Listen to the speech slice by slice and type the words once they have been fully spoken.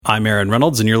I'm Aaron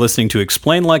Reynolds, and you're listening to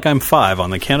Explain Like I'm 5 on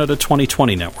the Canada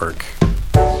 2020 Network.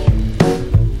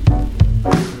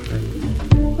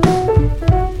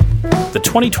 The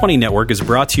 2020 Network is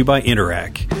brought to you by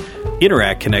Interac.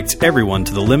 Interac connects everyone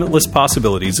to the limitless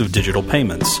possibilities of digital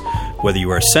payments. Whether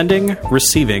you are sending,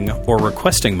 receiving, or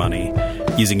requesting money,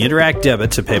 using Interac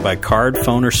Debit to pay by card,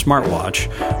 phone, or smartwatch,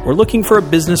 or looking for a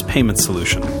business payment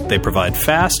solution, they provide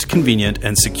fast, convenient,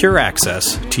 and secure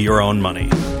access to your own money.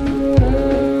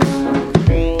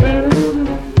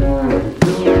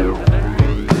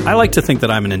 I like to think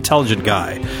that I'm an intelligent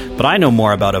guy, but I know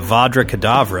more about Avada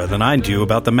Kedavra than I do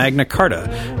about the Magna Carta,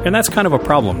 and that's kind of a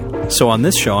problem. So on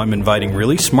this show, I'm inviting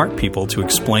really smart people to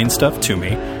explain stuff to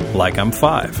me like I'm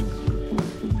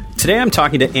 5. Today I'm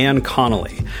talking to Anne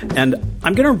Connelly, and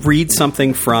I'm going to read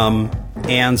something from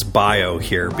Anne's bio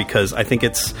here because I think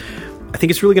it's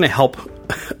really going to help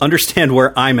understand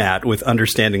where I'm at with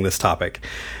understanding this topic.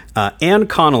 Anne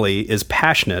Connelly is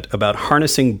passionate about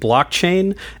harnessing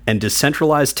blockchain and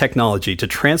decentralized technology to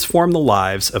transform the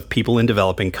lives of people in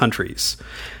developing countries.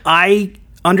 I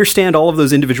understand all of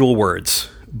those individual words,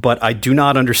 but I do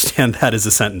not understand that as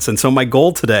a sentence. And so my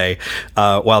goal today,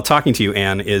 while talking to you,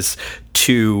 Anne, is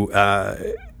to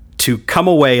come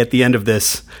away at the end of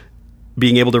this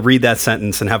being able to read that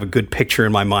sentence and have a good picture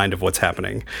in my mind of what's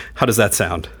happening. How does that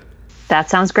sound? That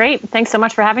sounds great. Thanks so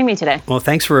much for having me today. Well,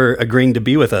 thanks for agreeing to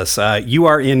be with us. You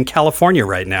are in California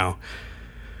right now.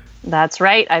 That's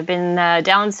right. I've been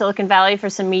down in Silicon Valley for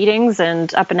some meetings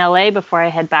and up in LA before I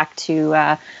head back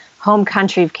to home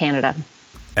country of Canada.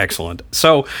 Excellent.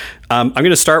 So I'm going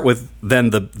to start with then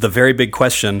the very big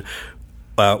question.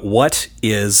 What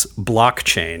is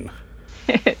blockchain?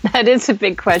 That is a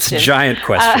big question. It's a giant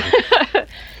question.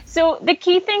 So the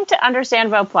key thing to understand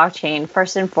about blockchain,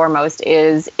 first and foremost,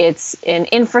 is it's an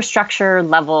infrastructure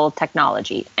level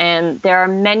technology. And there are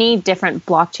many different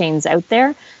blockchains out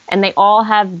there, and they all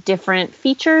have different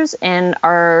features and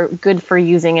are good for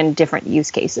using in different use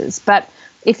cases. But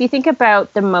if you think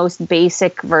about the most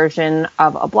basic version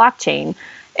of a blockchain,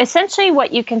 essentially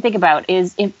what you can think about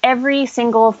is if every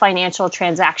single financial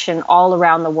transaction all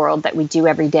around the world that we do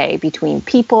every day between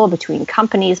people, between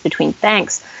companies, between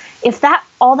banks, if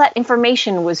all that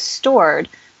information was stored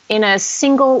in a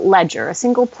single ledger, a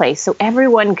single place, so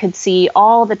everyone could see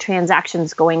all the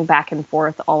transactions going back and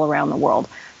forth all around the world,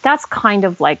 that's kind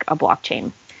of like a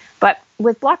blockchain. But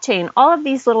with blockchain, all of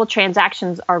these little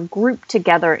transactions are grouped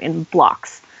together in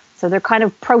blocks. So they're kind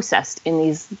of processed in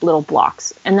these little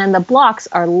blocks. And then the blocks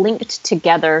are linked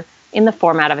together in the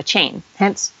format of a chain,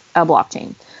 hence a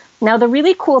blockchain. Now, the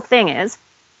really cool thing is,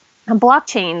 a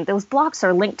blockchain, those blocks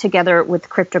are linked together with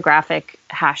cryptographic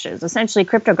hashes, essentially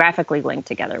cryptographically linked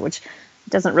together, which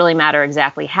doesn't really matter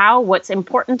exactly how. What's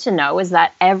important to know is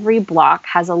that every block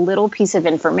has a little piece of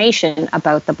information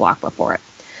about the block before it.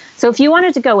 So if you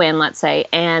wanted to go in, let's say,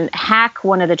 and hack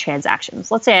one of the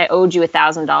transactions, let's say I owed you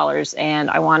 $1,000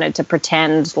 and I wanted to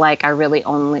pretend like I really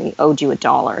only owed you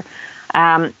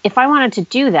 $1. If I wanted to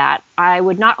do that, I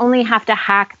would not only have to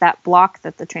hack that block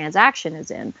that the transaction is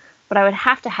in, but I would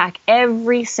have to hack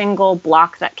every single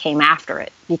block that came after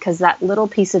it because that little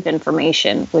piece of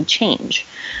information would change.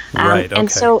 Right, okay. And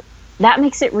so that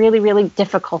makes it really, really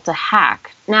difficult to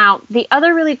hack. Now, the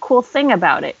other really cool thing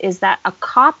about it is that a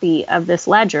copy of this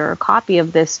ledger, a copy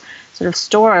of this sort of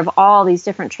store of all these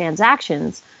different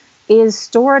transactions is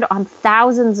stored on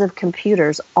thousands of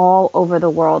computers all over the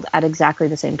world at exactly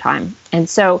the same time. And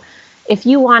so if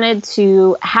you wanted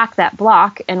to hack that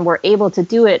block and were able to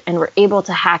do it and were able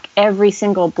to hack every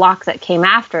single block that came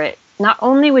after it, not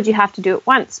only would you have to do it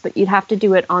once, but you'd have to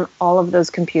do it on all of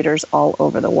those computers all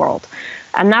over the world.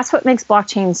 And that's what makes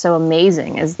blockchain so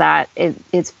amazing, is that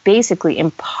it's basically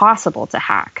impossible to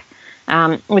hack,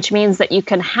 which means that you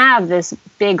can have this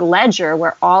big ledger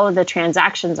where all of the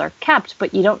transactions are kept,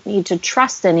 but you don't need to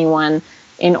trust anyone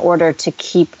in order to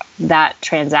keep that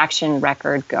transaction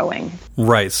record going.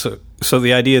 Right. So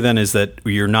the idea then is that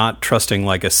you're not trusting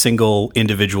like a single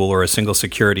individual or a single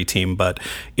security team, but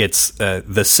it's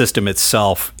the system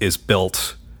itself is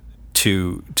built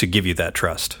to give you that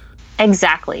trust.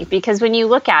 Exactly, because when you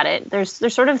look at it, there's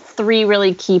sort of three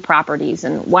really key properties,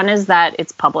 and one is that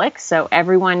it's public, so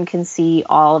everyone can see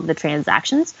all of the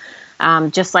transactions.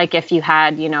 Just like if you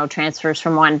had, transfers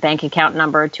from one bank account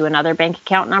number to another bank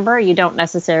account number, you don't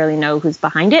necessarily know who's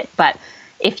behind it, but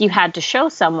if you had to show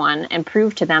someone and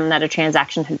prove to them that a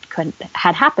transaction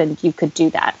had happened, you could do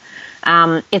that.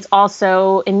 It's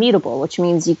also immutable, which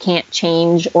means you can't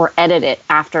change or edit it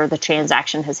after the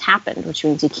transaction has happened, which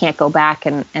means you can't go back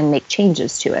and make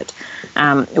changes to it,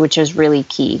 which is really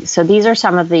key. So these are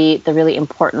some of the really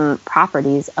important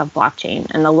properties of blockchain.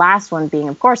 And the last one being,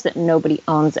 of course, that nobody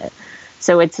owns it.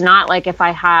 So it's not like if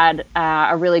I had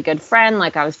a really good friend,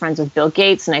 like I was friends with Bill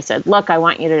Gates, and I said, look, I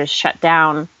want you to shut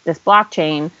down this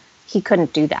blockchain. He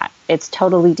couldn't do that. It's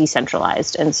totally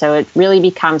decentralized. And so it really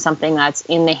becomes something that's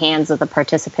in the hands of the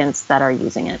participants that are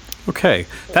using it. Okay.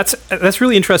 That's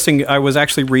really interesting. I was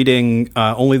actually reading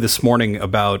only this morning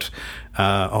about,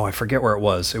 I forget where it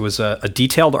was. It was a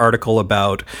detailed article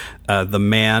about the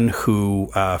man who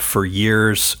for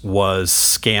years was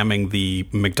scamming the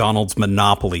McDonald's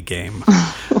Monopoly game.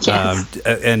 Yes.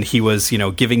 And he was,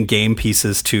 giving game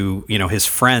pieces to, his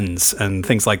friends and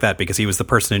things like that because he was the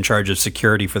person in charge of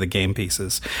security for the game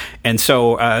pieces. And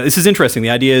so this is interesting.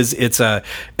 The idea is it's a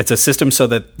system so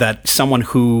that someone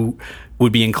who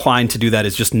would be inclined to do that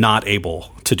is just not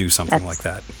able to do something like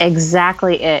that.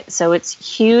 Exactly it. So it's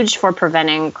huge for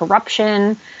preventing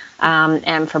corruption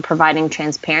and for providing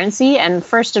transparency, and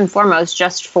first and foremost,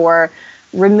 just for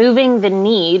removing the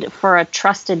need for a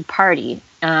trusted party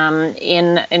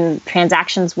in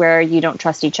transactions where you don't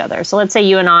trust each other. So let's say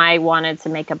you and I wanted to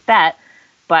make a bet,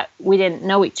 but we didn't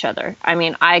know each other. I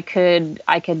mean, I could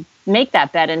make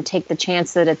that bet and take the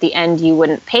chance that at the end you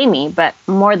wouldn't pay me, but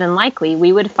more than likely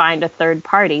we would find a third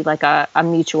party, like a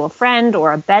mutual friend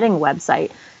or a betting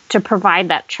website, to provide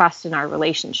that trust in our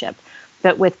relationship.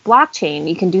 But with blockchain,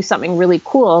 you can do something really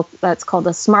cool that's called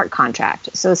a smart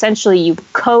contract. So essentially you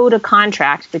code a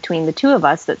contract between the two of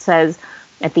us that says,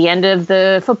 at the end of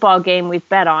the football game we've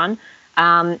bet on,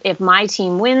 if my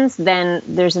team wins, then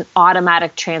there's an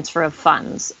automatic transfer of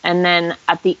funds. And then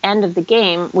at the end of the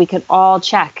game, we could all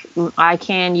check, I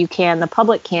can, you can, the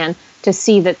public can, to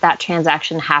see that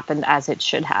transaction happened as it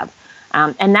should have.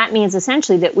 And that means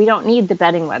essentially that we don't need the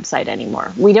betting website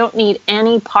anymore. We don't need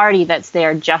any party that's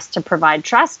there just to provide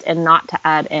trust and not to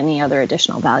add any other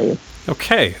additional value.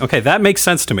 Okay, that makes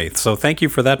sense to me. So thank you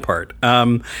for that part.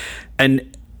 And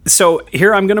so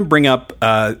here I'm going to bring up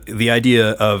the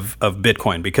idea of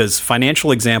Bitcoin, because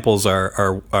financial examples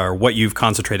are what you've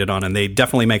concentrated on, and they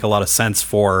definitely make a lot of sense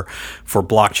for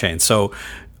blockchain. So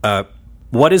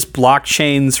what is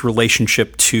blockchain's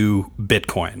relationship to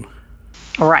Bitcoin?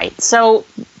 Right. So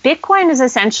Bitcoin is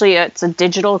essentially it's a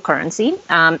digital currency,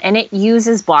 and it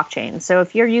uses blockchain. So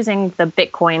if you're using the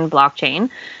Bitcoin blockchain,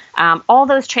 all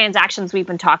those transactions we've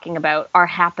been talking about are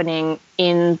happening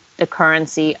in the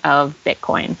currency of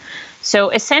Bitcoin. So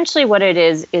essentially what it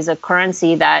is a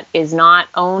currency that is not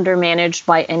owned or managed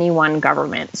by any one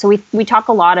government. So we talk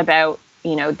a lot about,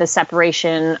 the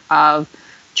separation of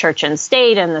church and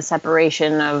state and the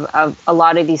separation of a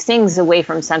lot of these things away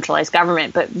from centralized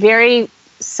government, but very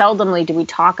seldomly do we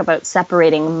talk about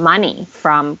separating money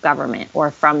from government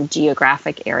or from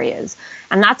geographic areas.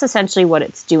 And that's essentially what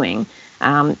it's doing.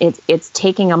 It's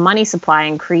taking a money supply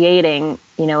and creating,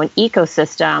 an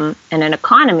ecosystem and an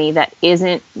economy that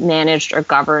isn't managed or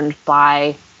governed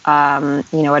by,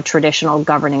 a traditional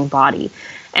governing body.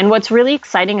 And what's really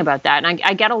exciting about that, and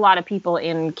I get a lot of people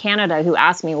in Canada who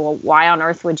ask me, well, why on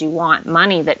earth would you want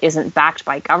money that isn't backed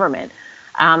by government?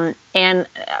 And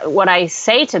what I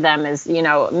say to them is,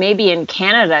 maybe in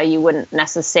Canada you wouldn't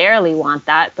necessarily want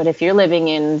that, but if you're living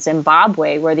in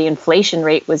Zimbabwe, where the inflation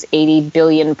rate was 80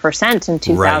 billion% in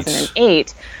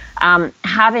 2008, right.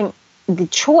 Having the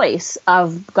choice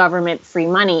of government-free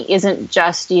money isn't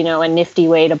just, a nifty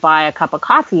way to buy a cup of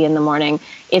coffee in the morning.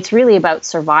 It's really about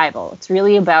survival. It's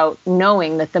really about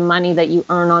knowing that the money that you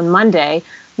earn on Monday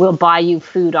will buy you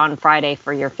food on Friday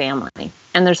for your family.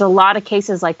 And there's a lot of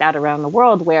cases like that around the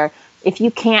world where if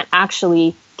you can't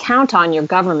actually count on your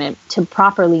government to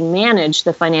properly manage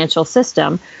the financial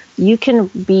system, you can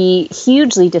be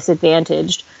hugely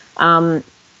disadvantaged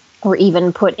or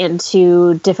even put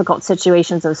into difficult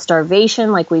situations of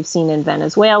starvation like we've seen in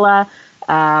Venezuela,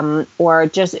 or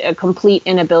just a complete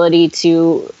inability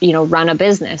to, run a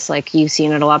business like you've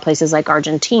seen in a lot of places like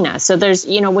Argentina. So there's,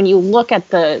 when you look at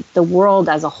the world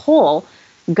as a whole,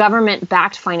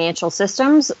 government-backed financial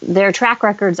systems, their track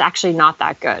record's actually not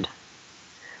that good.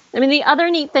 I mean, the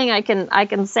other neat thing I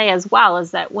can say as well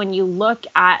is that when you look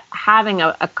at having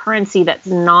a currency that's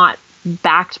not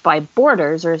backed by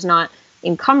borders or is not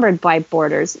encumbered by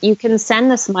borders, you can send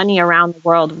this money around the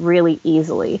world really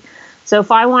easily. So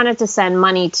if I wanted to send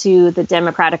money to the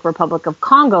Democratic Republic of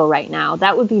Congo right now,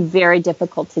 that would be very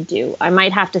difficult to do. I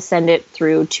might have to send it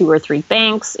through 2 or 3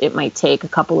 banks. It might take a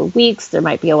couple of weeks. There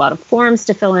might be a lot of forms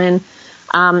to fill in.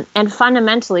 And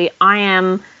fundamentally, I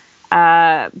am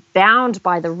bound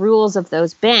by the rules of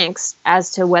those banks as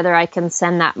to whether I can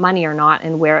send that money or not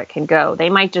and where it can go. They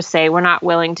might just say, we're not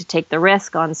willing to take the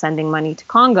risk on sending money to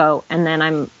Congo, and then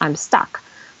I'm stuck.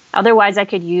 Otherwise, I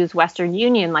could use Western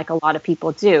Union like a lot of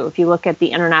people do. If you look at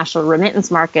the international remittance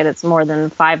market, it's more than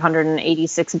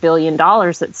 $586 billion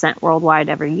that's sent worldwide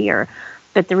every year.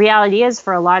 But the reality is,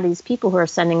 for a lot of these people who are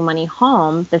sending money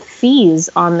home, the fees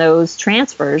on those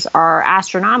transfers are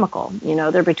astronomical.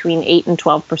 They're between 8 and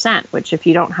 12%, which if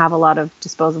you don't have a lot of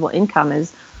disposable income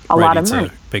is a lot of money.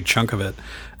 A big chunk of it.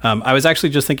 I was actually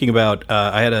just thinking about,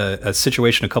 I had a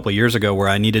situation a couple of years ago where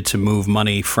I needed to move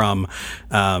money from,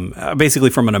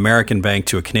 basically from an American bank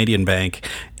to a Canadian bank,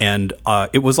 and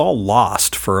it was all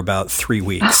lost for about 3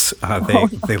 weeks.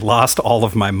 They lost all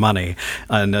of my money,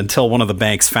 and until one of the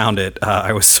banks found it,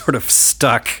 I was sort of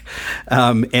stuck.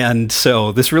 And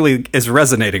so this really is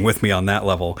resonating with me on that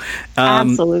level.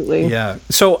 Absolutely. Yeah.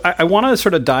 So I want to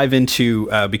sort of dive into,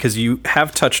 because you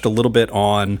have touched a little bit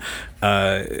on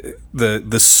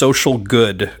the social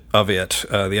good of it,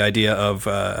 the idea of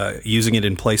using it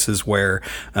in places where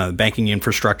banking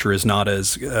infrastructure is not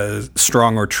as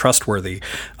strong or trustworthy.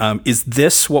 Is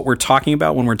this what we're talking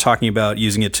about when we're talking about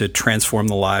using it to transform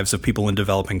the lives of people in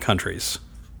developing countries?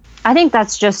 I think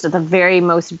that's just the very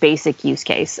most basic use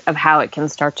case of how it can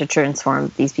start to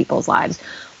transform these people's lives.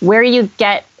 Where you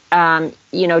get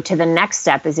to the next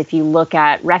step is if you look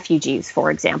at refugees, for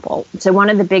example. So one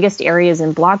of the biggest areas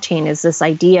in blockchain is this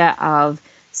idea of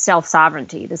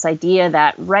self-sovereignty, this idea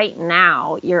that right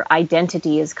now your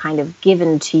identity is kind of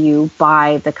given to you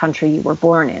by the country you were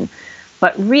born in.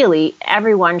 But really,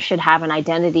 everyone should have an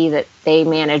identity that they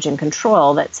manage and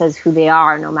control that says who they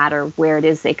are, no matter where it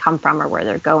is they come from or where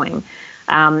they're going.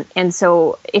 And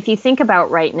so if you think about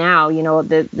right now,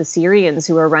 the Syrians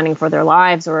who are running for their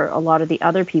lives, or a lot of the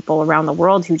other people around the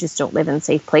world who just don't live in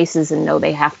safe places and know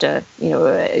they have to,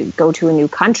 go to a new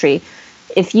country.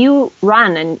 If you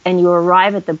run and you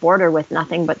arrive at the border with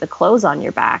nothing but the clothes on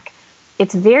your back,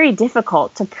 it's very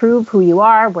difficult to prove who you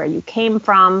are, where you came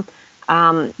from,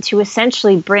 to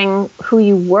essentially bring who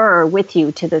you were with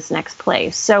you to this next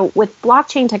place. So with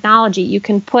blockchain technology, you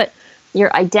can put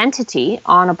your identity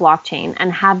on a blockchain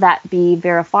and have that be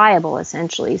verifiable,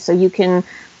 essentially. So you can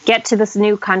get to this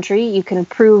new country, you can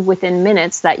prove within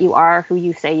minutes that you are who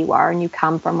you say you are and you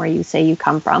come from where you say you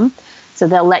come from. So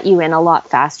they'll let you in a lot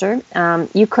faster.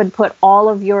 You could put all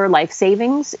of your life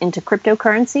savings into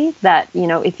cryptocurrency that,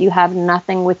 if you have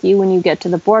nothing with you when you get to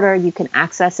the border, you can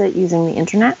access it using the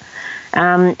internet.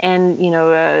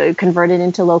 And convert it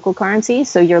into local currency,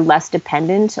 so you're less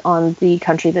dependent on the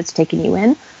country that's taking you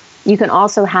in. You can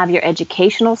also have your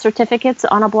educational certificates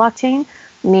on a blockchain,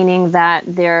 meaning that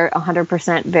they're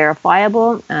 100%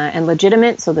 verifiable and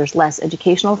legitimate, so there's less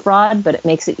educational fraud, but it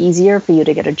makes it easier for you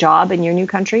to get a job in your new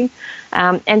country.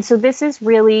 And so this is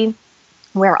really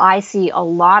where I see a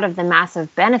lot of the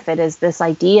massive benefit, is this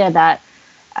idea that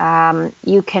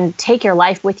you can take your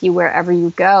life with you wherever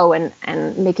you go,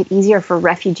 and make it easier for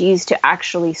refugees to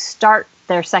actually start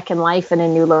their second life in a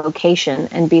new location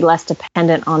and be less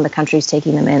dependent on the countries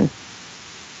taking them in.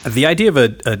 The idea of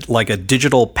a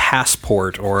digital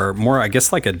passport, or more, I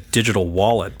guess, like a digital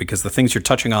wallet, because the things you're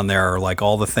touching on there are like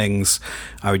all the things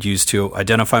I would use to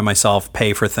identify myself,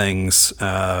 pay for things,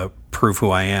 prove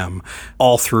who I am,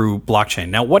 all through blockchain.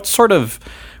 Now, what sort of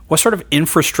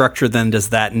infrastructure then does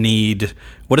that need?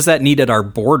 What does that need at our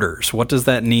borders? What does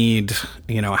that need?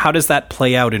 How does that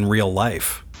play out in real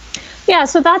life? Yeah,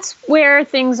 so that's where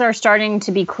things are starting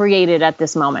to be created at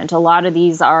this moment. A lot of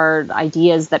these are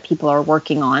ideas that people are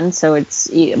working on.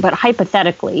 But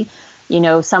hypothetically,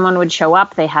 someone would show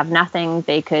up, they have nothing,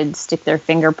 they could stick their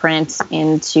fingerprint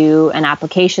into an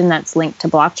application that's linked to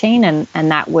blockchain,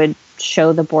 and that would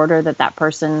show the border that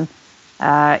person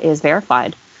is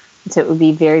verified. So it would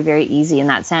be very, very easy in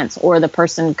that sense. Or the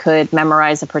person could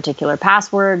memorize a particular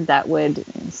password that would,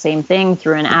 same thing,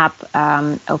 through an app,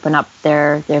 open up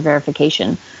their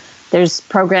verification. There's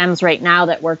programs right now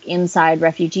that work inside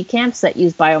refugee camps that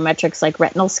use biometrics like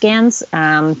retinal scans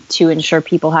to ensure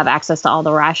people have access to all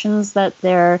the rations that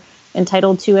they're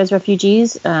entitled to as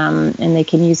refugees. And they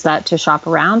can use that to shop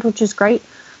around, which is great.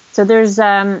 So there's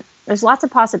lots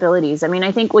of possibilities. I mean,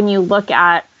 I think when you look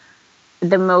at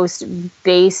the most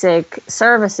basic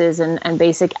services and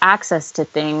basic access to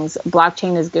things,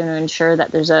 blockchain is going to ensure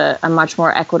that there's a much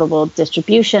more equitable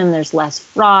distribution, there's less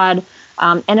fraud,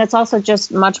 and it's also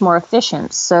just much more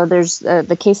efficient. So there's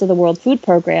the case of the World Food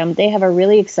Program. They have a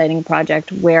really exciting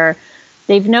project where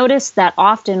they've noticed that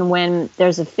often when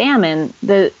there's a famine,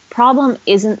 the problem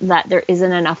isn't that there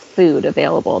isn't enough food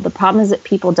available. The problem is that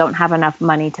people don't have enough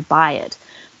money to buy it.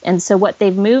 And so what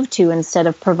they've moved to, instead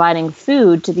of providing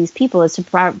food to these people, is to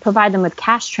provide them with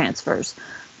cash transfers.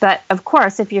 But of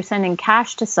course, if you're sending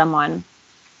cash to someone,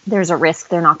 there's a risk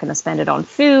they're not going to spend it on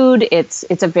food. It's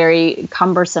a very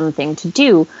cumbersome thing to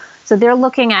do. So they're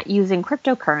looking at using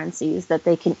cryptocurrencies that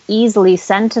they can easily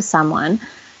send to someone,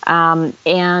 and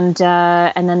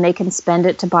then they can spend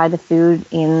it to buy the food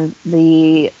in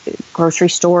the grocery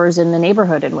stores in the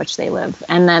neighborhood in which they live.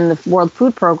 And then the World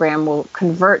Food Program will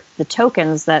convert the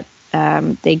tokens that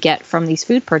they get from these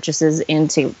food purchases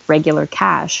into regular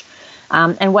cash.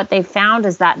 And what they've found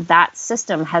is that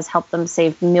system has helped them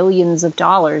save millions of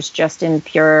dollars just in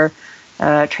pure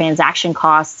transaction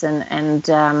costs and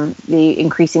the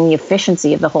increasing the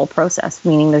efficiency of the whole process,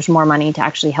 meaning there's more money to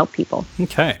actually help people.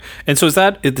 Okay. And so is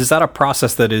that a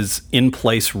process that is in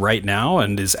place right now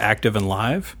and is active and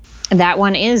live? That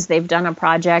one is. They've done a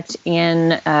project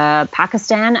in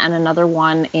Pakistan and another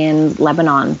one in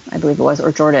Lebanon, I believe it was,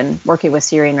 or Jordan, working with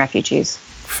Syrian refugees.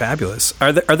 Fabulous.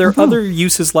 Are there other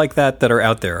uses like that are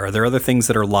out there? Are there other things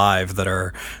that are live that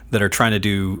are trying to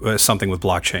do something with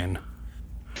blockchain?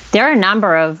 There are a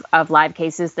number of live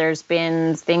cases. There's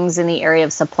been things in the area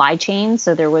of supply chain.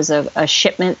 So there was a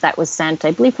shipment that was sent,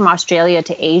 I believe, from Australia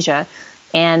to Asia.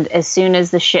 And as soon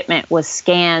as the shipment was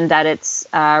scanned at its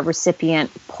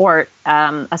recipient port,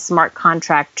 a smart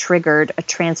contract triggered a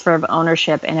transfer of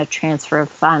ownership and a transfer of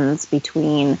funds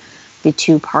between the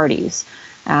two parties.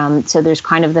 So there's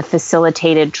kind of the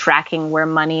facilitated tracking where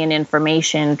money and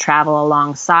information travel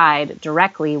alongside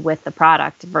directly with the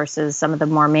product versus some of the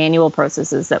more manual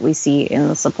processes that we see in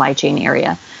the supply chain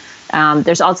area.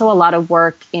 There's also a lot of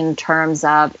work in terms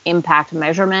of impact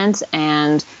measurement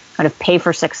and kind of pay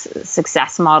for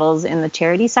success models in the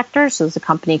charity sector. So there's a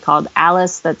company called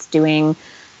Alice that's doing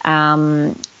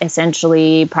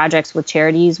essentially projects with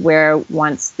charities where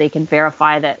once they can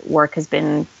verify that work has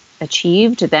been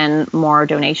achieved, then more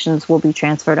donations will be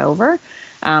transferred over.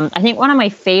 I think one of my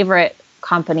favorite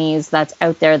companies that's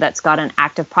out there that's got an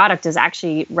active product is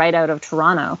actually right out of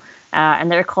Toronto,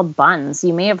 and they're called Buns.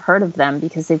 You may have heard of them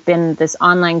because they've been this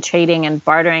online trading and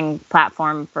bartering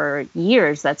platform for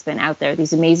years that's been out there,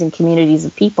 these amazing communities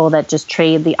of people that just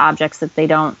trade the objects that they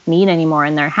don't need anymore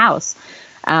in their house.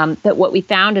 But what we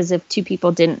found is if two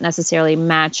people didn't necessarily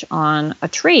match on a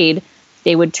trade,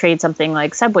 they would trade something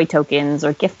like subway tokens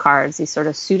or gift cards, these sort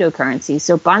of pseudo-currencies.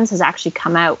 So Buns has actually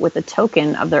come out with a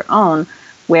token of their own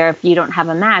where if you don't have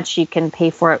a match, you can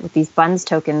pay for it with these Buns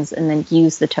tokens and then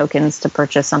use the tokens to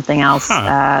purchase something else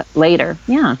later.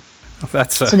 Yeah.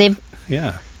 That's so they've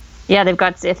they've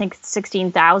got, I think,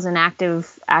 16,000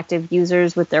 active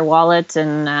users with their wallet.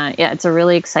 And it's a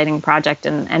really exciting project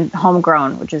and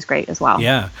homegrown, which is great as well.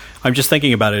 Yeah. I'm just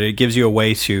thinking about it. It gives you a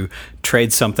way to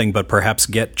trade something, but perhaps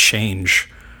get change.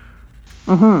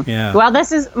 Mm-hmm. Yeah. Well,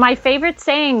 this is my favorite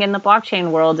saying in the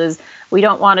blockchain world is we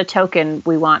don't want a token,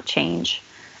 we want change.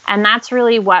 And that's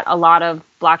really what a lot of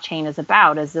blockchain is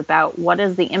about what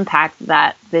is the impact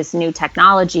that this new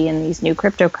technology and these new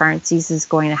cryptocurrencies is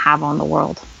going to have on the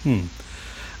world.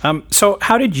 So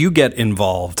how did you get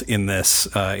involved in this,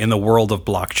 in the world of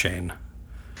blockchain?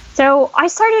 So I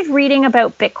started reading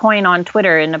about Bitcoin on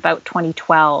Twitter in about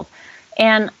 2012.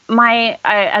 And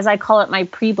as I call it, my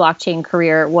pre-blockchain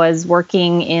career was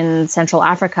working in Central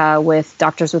Africa with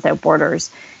Doctors Without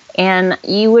Borders. And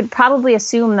you would probably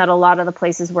assume that a lot of the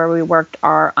places where we worked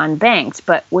are unbanked.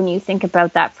 But when you think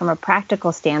about that from a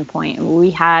practical standpoint,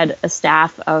 we had a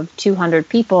staff of 200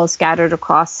 people scattered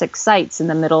across 6 sites in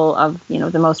the middle of,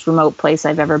 the most remote place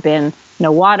I've ever been.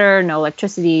 No water, no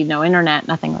electricity, no internet,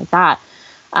 nothing like that.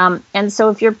 And so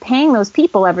if you're paying those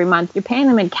people every month, you're paying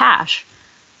them in cash.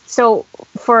 So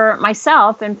for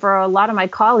myself and for a lot of my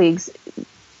colleagues,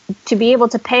 to be able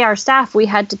to pay our staff, we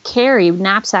had to carry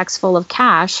knapsacks full of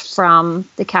cash from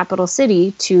the capital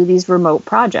city to these remote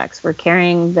projects. We're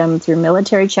carrying them through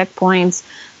military checkpoints,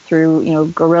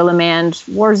 through, guerrilla manned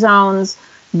war zones,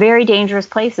 very dangerous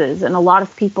places. And a lot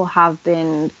of people have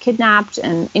been kidnapped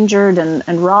and injured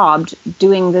and robbed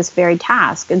doing this very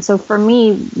task. And so for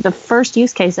me, the first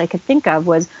use case I could think of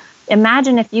was,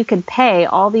 imagine if you could pay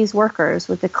all these workers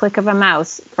with the click of a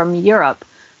mouse from Europe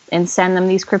and send them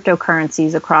these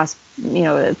cryptocurrencies across,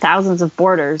 thousands of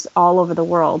borders all over the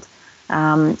world,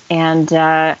 and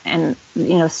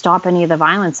stop any of the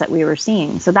violence that we were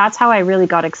seeing. So that's how I really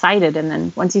got excited. And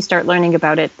then once you start learning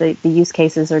about it, the use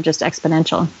cases are just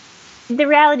exponential. The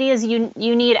reality is you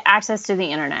need access to the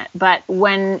internet. But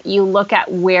when you look at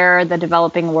where the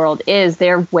developing world is,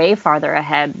 they're way farther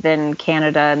ahead than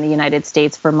Canada and the United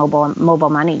States for mobile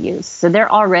money use. So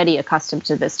they're already accustomed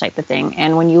to this type of thing.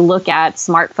 And when you look at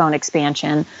smartphone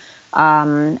expansion,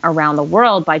 around the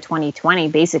world by 2020,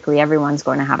 basically everyone's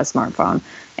going to have a smartphone.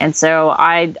 And so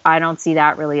I don't see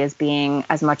that really as being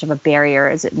as much of a barrier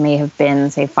as it may have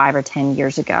been, say, 5 or 10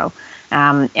 years ago.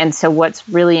 And so what's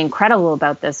really incredible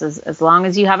about this is as long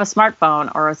as you have a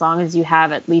smartphone, or as long as you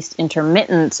have at least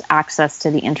intermittent access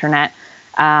to the internet,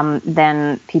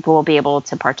 then people will be able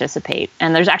to participate.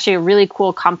 And there's actually a really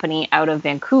cool company out of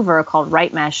Vancouver called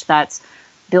RightMesh that's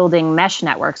building mesh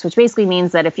networks, which basically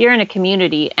means that if you're in a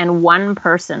community and one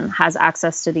person has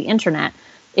access to the internet,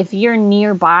 if you're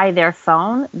nearby their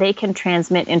phone, they can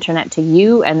transmit internet to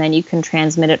you, and then you can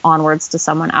transmit it onwards to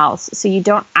someone else. So you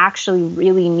don't actually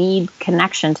really need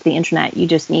connection to the internet. You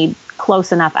just need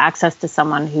close enough access to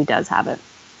someone who does have it.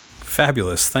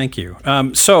 Fabulous. Thank you.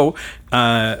 So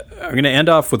I'm going to end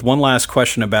off with one last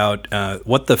question about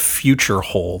what the future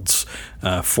holds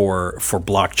for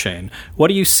blockchain. What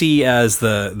do you see as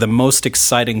the most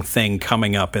exciting thing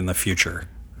coming up in the future?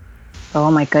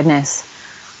 Oh, my goodness.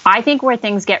 I think where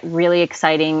things get really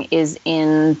exciting is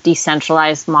in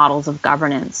decentralized models of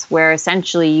governance, where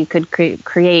essentially you could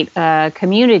create a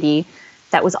community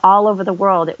that was all over the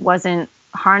world. It wasn't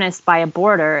harnessed by a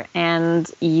border,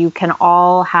 and you can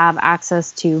all have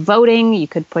access to voting. You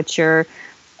could put your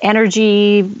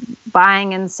energy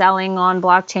buying and selling on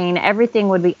blockchain. Everything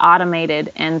would be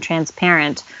automated and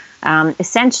transparent,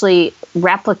 essentially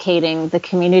replicating the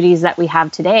communities that we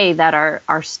have today that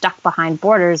are stuck behind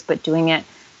borders, but doing it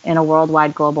in a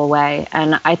worldwide global way.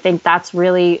 And I think that's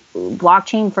really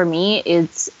blockchain for me.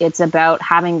 It's about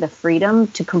having the freedom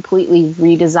to completely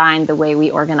redesign the way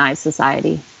we organize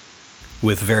society.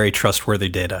 With very trustworthy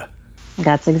data.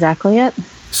 That's exactly it.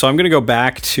 So I'm going to go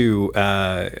back to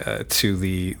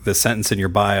the sentence in your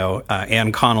bio.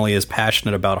 Anne Connelly is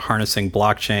passionate about harnessing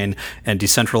blockchain and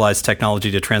decentralized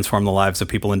technology to transform the lives of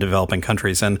people in developing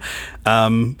countries. And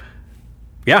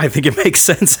yeah, I think it makes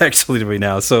sense actually to me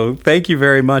now. So thank you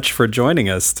very much for joining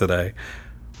us today.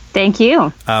 Thank you.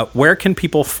 Where can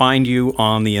people find you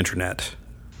on the internet?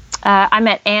 I'm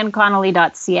at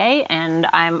AnneConnelly.ca, and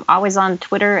I'm always on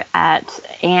Twitter at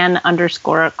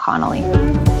Anne_Connelly.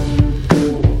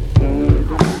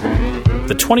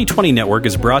 The 2020 Network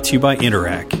is brought to you by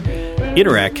Interac.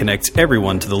 Interac connects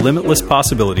everyone to the limitless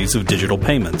possibilities of digital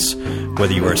payments.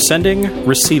 Whether you are sending,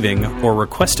 receiving, or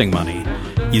requesting money,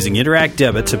 using Interac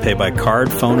Debit to pay by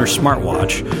card, phone, or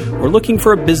smartwatch, or looking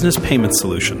for a business payment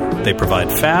solution, they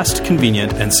provide fast,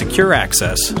 convenient, and secure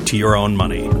access to your own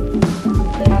money.